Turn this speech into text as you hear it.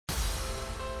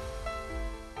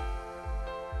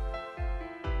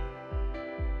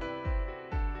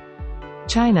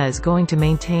China is going to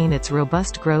maintain its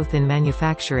robust growth in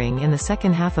manufacturing in the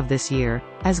second half of this year,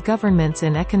 as governments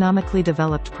in economically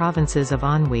developed provinces of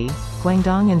Anhui,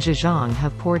 Guangdong and Zhejiang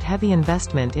have poured heavy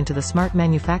investment into the smart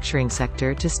manufacturing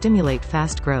sector to stimulate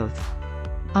fast growth.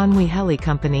 Anhui Heli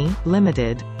Co,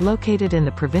 Limited, located in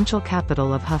the provincial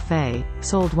capital of Hefei,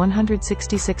 sold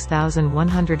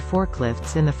 166,100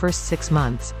 forklifts in the first 6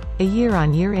 months, a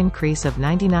year-on-year increase of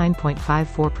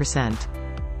 99.54%.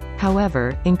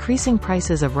 However, increasing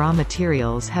prices of raw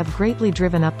materials have greatly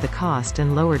driven up the cost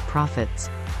and lowered profits.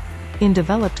 In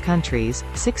developed countries,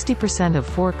 60% of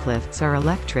forklifts are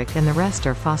electric and the rest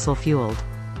are fossil-fueled.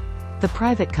 The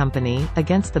private company,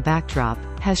 against the backdrop,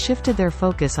 has shifted their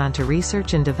focus onto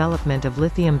research and development of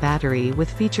lithium battery with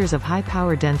features of high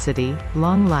power density,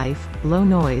 long life, low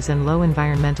noise and low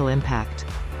environmental impact.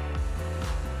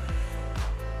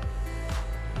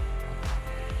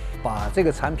 把这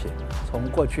个产品从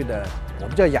过去的我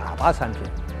们叫哑巴产品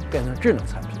变成智能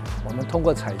产品，我们通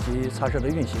过采集叉车的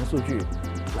运行数据，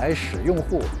来使用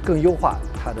户更优化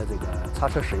它的这个叉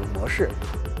车使用模式。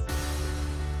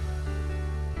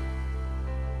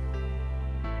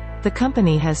The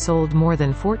company has sold more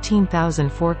than 14,000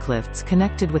 forklifts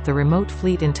connected with the Remote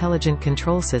Fleet Intelligent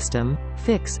Control System,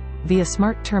 (FIX), via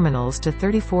smart terminals to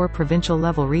 34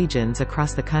 provincial-level regions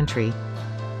across the country.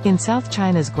 In South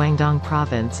China's Guangdong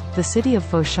province, the city of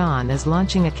Foshan is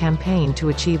launching a campaign to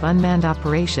achieve unmanned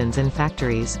operations in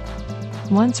factories.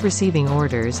 Once receiving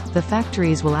orders, the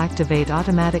factories will activate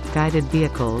automatic guided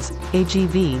vehicles,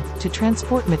 AGV, to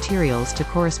transport materials to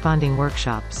corresponding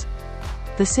workshops.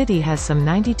 The city has some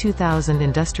 92,000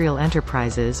 industrial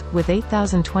enterprises, with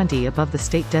 8,020 above the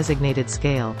state-designated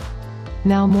scale.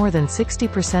 Now more than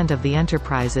 60% of the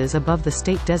enterprises above the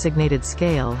state-designated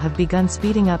scale have begun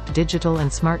speeding up digital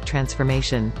and smart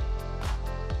transformation.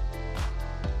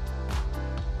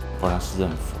 佛山市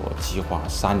政府计划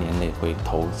3年内会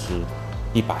投资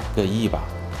100个亿吧，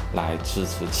来支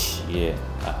持企业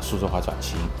数字化转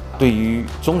型。对于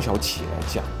中小企业来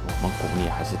讲，我们鼓励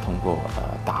还是通过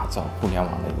打造互联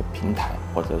网的一个平台，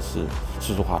或者是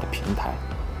数字化的平台，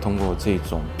通过这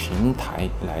种平台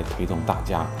来推动大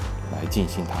家来进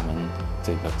行他们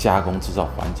这个加工制造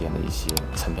环节的一些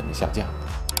成本的下降。